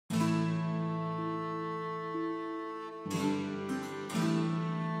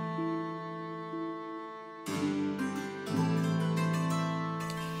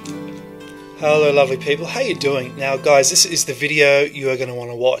Hello lovely people, how you doing? Now guys, this is the video you are going to want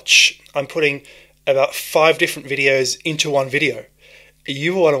to watch. I'm putting about 5 different videos into one video.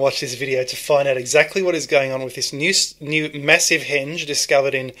 You will want to watch this video to find out exactly what is going on with this new massive henge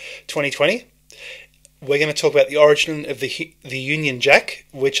discovered in 2020. We're going to talk about the origin of the Union Jack,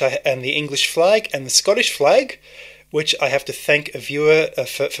 and the English flag and the Scottish flag, which I have to thank a viewer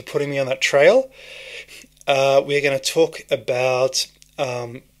for putting me on that trail. We're going to talk about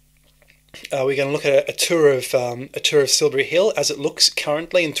we're going to look at a tour of Silbury Hill as it looks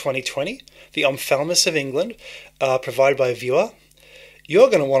currently in 2020, the Omphalos of England, provided by a viewer. You're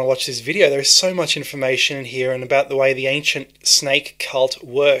going to want to watch this video. There is so much information in here and about the way the ancient snake cult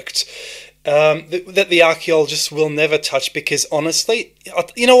worked that the archaeologists will never touch, because honestly,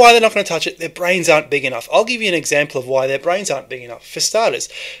 you know why they're not going to touch it? Their brains aren't big enough. I'll give you an example of why their brains aren't big enough. For starters,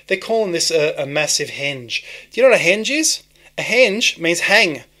 they're calling this a massive henge. Do you know what a henge is? A henge means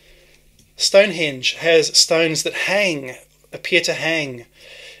hang. Stonehenge has stones that hang, appear to hang.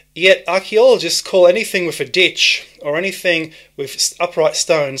 Yet archaeologists call anything with a ditch or anything with upright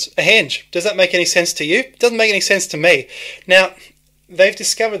stones a henge. Does that make any sense to you? It doesn't make any sense to me. Now, they've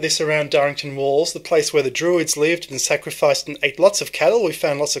discovered this around Durrington Walls, the place where the Druids lived and sacrificed and ate lots of cattle. We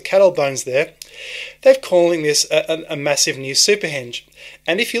found lots of cattle bones there. They're calling this a massive new superhenge.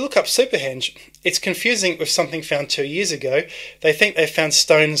 And if you look up superhenge, it's confusing with something found 2 years ago. They think they found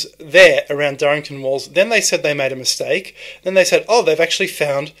stones there around Durrington Walls. Then they said they made a mistake. Then they said, oh, they've actually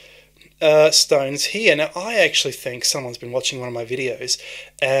found stones here. Now, I actually think someone's been watching one of my videos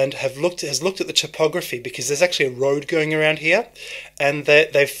and has looked at the topography, because there's actually a road going around here, and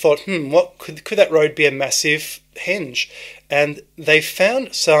they've thought, what could that road be? A massive henge. And they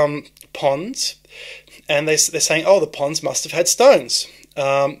found some ponds, and they're saying, oh, the ponds must have had stones.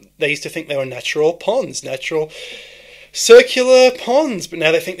 They used to think they were natural ponds, natural circular ponds, but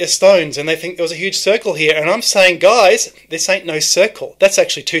now they think they're stones, and they think there was a huge circle here. And I'm saying, guys, this ain't no circle. That's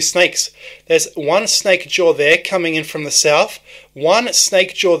actually 2 snakes. There's one snake jaw there coming in from the south, one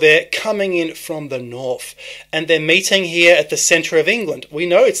snake jaw there coming in from the north, and they're meeting here at the centre of England. We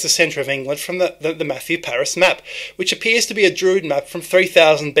know it's the centre of England from the Matthew Paris map, which appears to be a Druid map from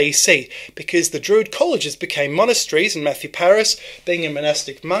 3000 BC, because the Druid colleges became monasteries, and Matthew Paris, being a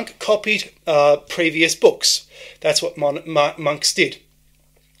monastic monk, copied previous books. That's what monks did.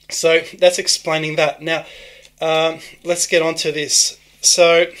 So that's explaining that. Now, let's get on to this.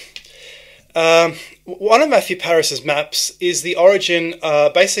 So, one of Matthew Paris's maps is the origin,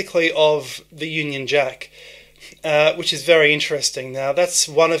 basically, of the Union Jack, which is very interesting. Now, that's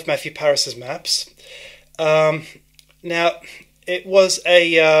one of Matthew Paris's maps. Now, it was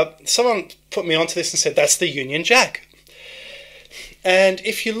someone put me onto this and said, that's the Union Jack. And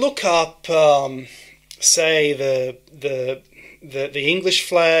if you look up, say, the English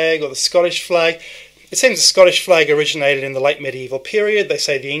flag or the Scottish flag, it seems the Scottish flag originated in the late medieval period. They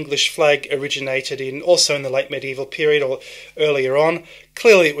say the English flag originated also in the late medieval period or earlier on.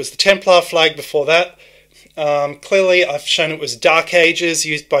 Clearly it was the Templar flag before that. Clearly I've shown it was Dark Ages,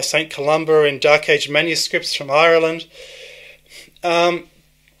 used by St. Columba in Dark Age manuscripts from Ireland. Where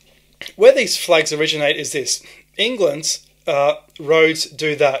these flags originate is this. England's roads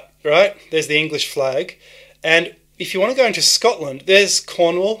do that, right? There's the English flag. And if you want to go into Scotland, there's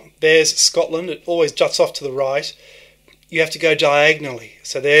Cornwall, there's Scotland, it always juts off to the right. You have to go diagonally.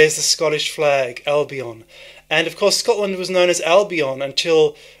 So there's the Scottish flag, Albion. And of course Scotland was known as Albion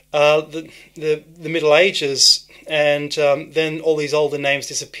until the Middle Ages, and then all these older names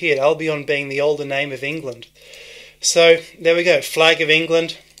disappeared, Albion being the older name of England. So there we go, flag of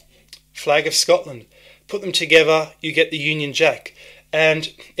England, flag of Scotland. Put them together, you get the Union Jack.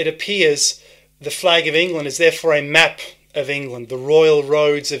 And it appears the flag of England is therefore a map of England, the royal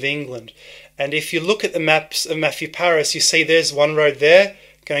roads of England. And if you look at the maps of Matthew Paris, you see there's one road there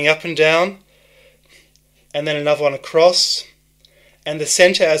going up and down, and then another one across. And the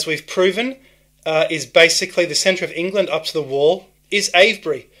centre, as we've proven, is basically the centre of England up to the wall is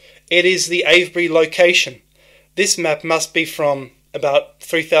Avebury. It is the Avebury location. This map must be from about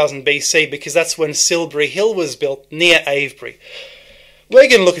 3000 BC, because that's when Silbury Hill was built, near Avebury. We're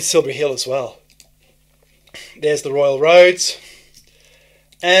going to look at Silbury Hill as well. There's the royal roads,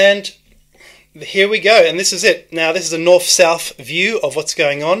 and here we go, and this is it. Now this is a north-south view of what's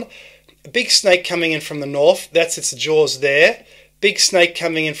going on. A big snake coming in from the north, that's its jaws there. Big snake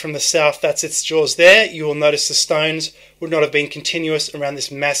coming in from the south, that's its jaws there. You will notice the stones would not have been continuous around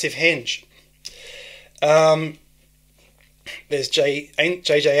this massive henge. There's J.J.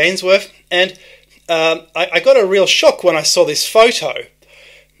 Ainsworth, and I got a real shock when I saw this photo,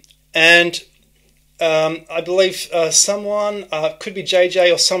 and I believe someone, could be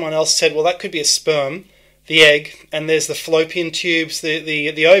JJ or someone else, said, well, that could be a sperm, the egg, and there's the fallopian tubes,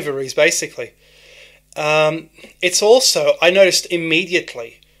 the ovaries, basically. It's also, I noticed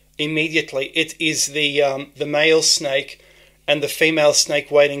immediately, it is the male snake and the female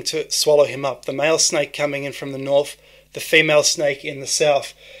snake waiting to swallow him up. The male snake coming in from the north, the female snake in the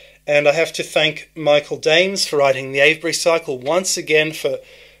south. And I have to thank Michael Dames for writing the Avebury Cycle once again for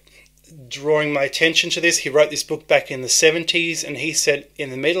drawing my attention to this. He wrote this book back in the 70s, and he said in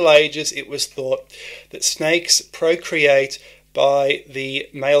the Middle Ages it was thought that snakes procreate by the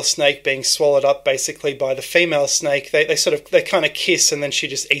male snake being swallowed up basically by the female snake. They kind of kiss, and then she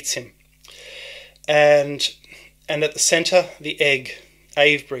just eats him. And at the centre, the egg,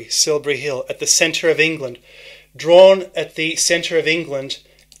 Avebury, Silbury Hill, at the centre of England, drawn at the centre of England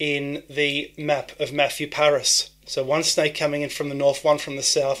in the map of Matthew Paris. So one snake coming in from the north, one from the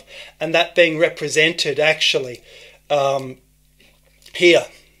south, and that being represented actually here,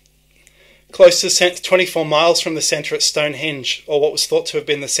 close to the centre, 24 miles from the centre at Stonehenge, or what was thought to have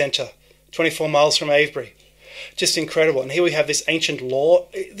been the centre, 24 miles from Avebury. Just incredible. And here we have this ancient law.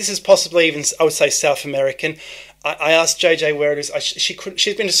 This is possibly even, I would say, South American. I asked JJ where it is.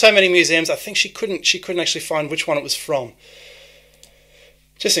 She's been to so many museums. I think she couldn't actually find which one it was from.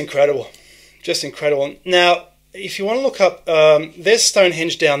 Just incredible. Just incredible. Now, if you want to look up, there's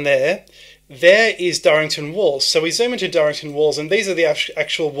Stonehenge down there. There is Durrington Walls. So we zoom into Durrington Walls, and these are the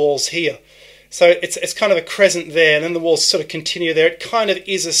actual walls here. So it's kind of a crescent there, and then the walls sort of continue there. It kind of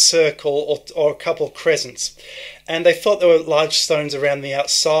is a circle or a couple of crescents. And they thought there were large stones around the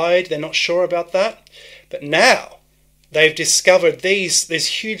outside. They're not sure about that. But now they've discovered these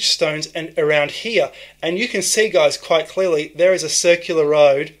huge stones and around here. And you can see, guys, quite clearly, there is a circular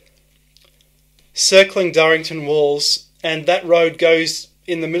road circling Durrington Walls, and that road goes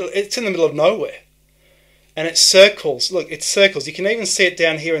in the middle. It's in the middle of nowhere. And it circles. Look, it circles. You can even see it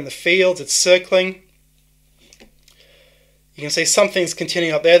down here in the fields. It's circling. You can see something's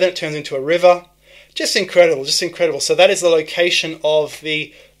continuing up there. Then it turns into a river. Just incredible. Just incredible. So that is the location of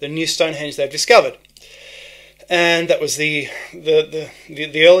the new Stonehenge they've discovered. And that was the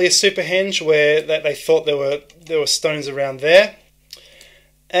earliest Superhenge, where they thought there were stones around there.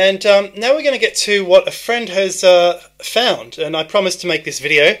 And now we're going to get to what a friend has found. And I promised to make this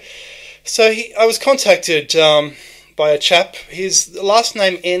video. So I was contacted by a chap. His last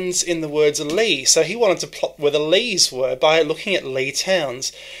name ends in the words Ley, so he wanted to plot where the Leys were by looking at Ley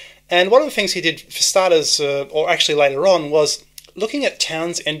towns. And one of the things he did for starters, or actually later on, was looking at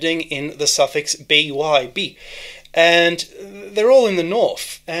towns ending in the suffix by, and they're all in the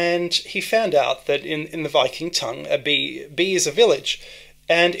north. And he found out that in the Viking tongue, a b is a village.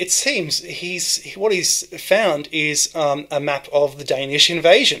 And it seems what he's found is a map of the Danish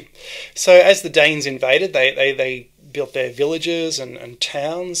invasion. So as the Danes invaded, they built their villages and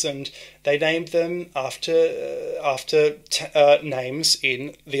towns, and they named them after names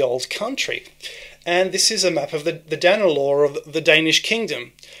in the old country. And this is a map of the Danelaw of the Danish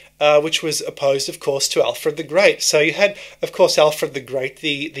kingdom, which was opposed, of course, to Alfred the Great. So you had, of course, Alfred the Great,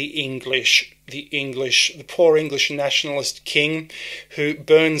 the poor English nationalist king who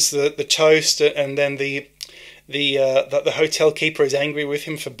burns the toast, and then the hotel keeper is angry with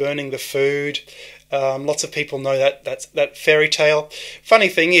him for burning the food. Lots of people know that fairy tale. Funny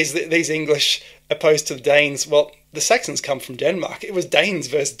thing is that these English opposed to the Danes. Well, the Saxons come from Denmark. It was Danes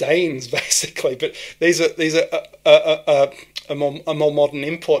versus Danes basically, but these are a more modern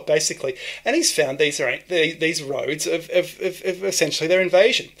import basically. And he's found these roads of essentially their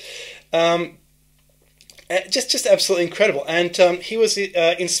invasion. Just absolutely incredible. And he was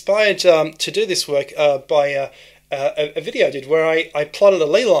inspired to do this work by a video I did where I plotted a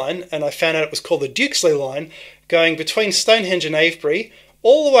ley line, and I found out it was called the Duke's Ley line, going between Stonehenge and Avebury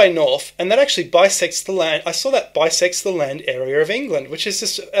all the way north, and that actually bisects the land. I saw that bisects the land area of England, which is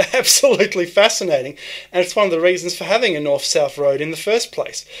just absolutely fascinating, and it's one of the reasons for having a north-south road in the first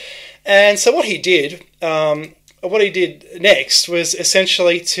place. And so what he did next was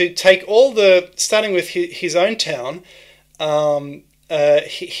essentially to take all starting with his own town,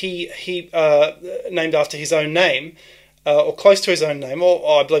 he named after his own name, or close to his own name,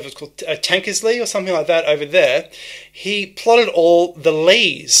 or I believe it was called Tankersley or something like that over there. He plotted all the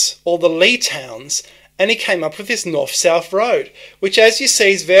Leys, all the Ley towns, and he came up with this north-south road, which, as you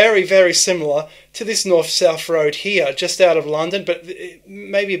see, is very, very similar to this north-south road here, just out of London, but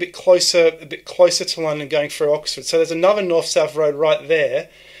maybe a bit closer to London, going through Oxford. So there's another north-south road right there.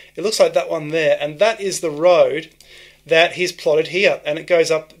 It looks like that one there, and that is the road that he's plotted here, and it goes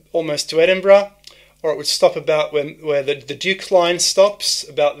up almost to Edinburgh, or it would stop about where the Duke line stops,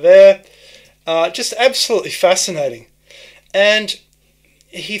 about there. Just absolutely fascinating. And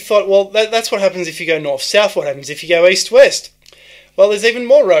he thought, well, that's what happens if you go north-south. What happens if you go east-west? Well, there's even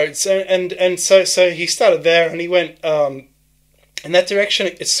more roads, and so he started there, and he went in that direction.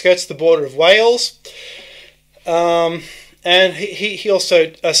 It skirts the border of Wales, and he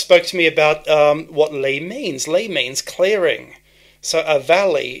also spoke to me about what Ley means. Ley means clearing. So a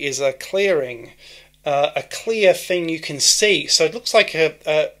valley is a clearing, a clear thing you can see. So it looks like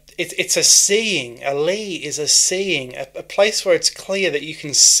it's a seeing. A ley is a seeing, a place where it's clear that you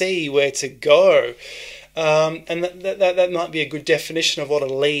can see where to go. And that might be a good definition of what a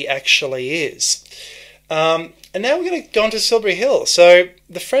ley actually is. And now we're going to go on to Silbury Hill. So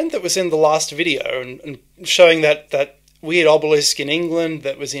the friend that was in the last video and showing that weird obelisk in England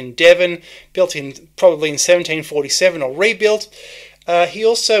that was in Devon, built probably in 1747 or rebuilt, he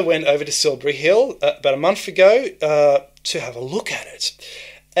also went over to Silbury Hill about a month ago to have a look at it.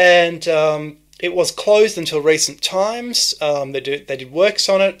 And it was closed until recent times. They did works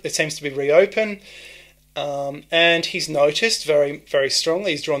on it. It seems to be reopened. And he's noticed very, very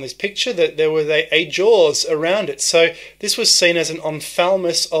strongly, he's drawn this picture, that there was a jaws around it. So this was seen as an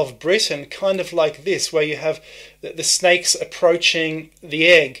Omphalos of Britain, kind of like this, where you have the snakes approaching the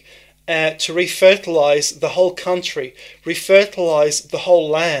egg to refertilize the whole country, refertilize the whole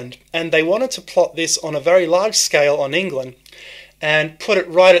land. And they wanted to plot this on a very large scale on England and put it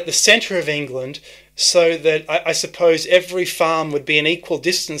right at the centre of England, so that I suppose every farm would be an equal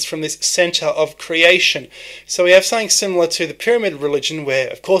distance from this centre of creation. So we have something similar to the pyramid religion, where,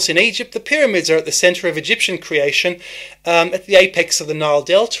 of course, in Egypt, the pyramids are at the centre of Egyptian creation, at the apex of the Nile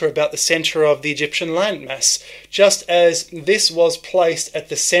Delta, about the centre of the Egyptian landmass, just as this was placed at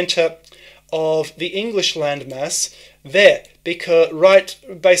the centre of the English landmass there, because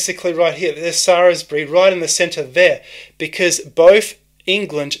basically right here, there's Salisbury, right in the centre there, because both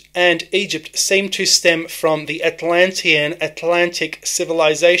England and Egypt seem to stem from the Atlantic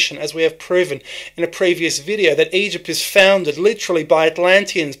civilization, as we have proven in a previous video, that Egypt is founded literally by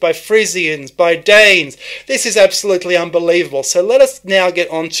Atlanteans, by Frisians, by Danes. This is absolutely unbelievable. So let us now get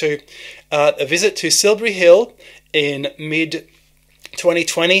on to a visit to Silbury Hill in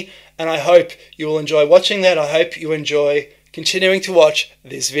mid-2020, and I hope you will enjoy watching that. I hope you enjoy continuing to watch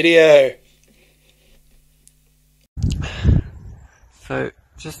this video. So,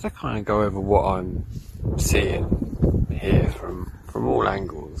 just to kind of go over what I'm seeing here from all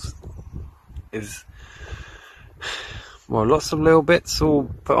angles is, well, lots of little bits all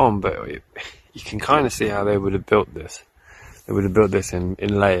put on, but you can kind of see how they would have built this. They would have built this in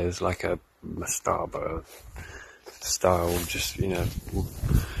layers, like a mastaba style, just, you know,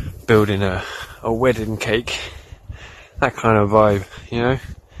 building a wedding cake, that kind of vibe, you know.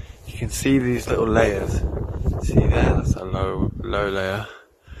 You can see these little layers. See there, that's a low layer,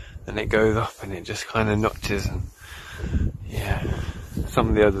 and it goes up and it just kind of notches, and yeah, some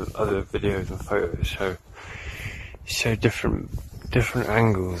of the other videos and photos show different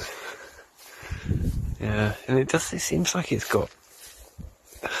angles. Yeah, and it seems like it's got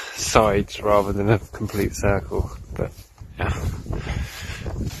sides rather than a complete circle, but yeah,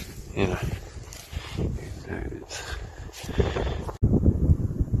 you know.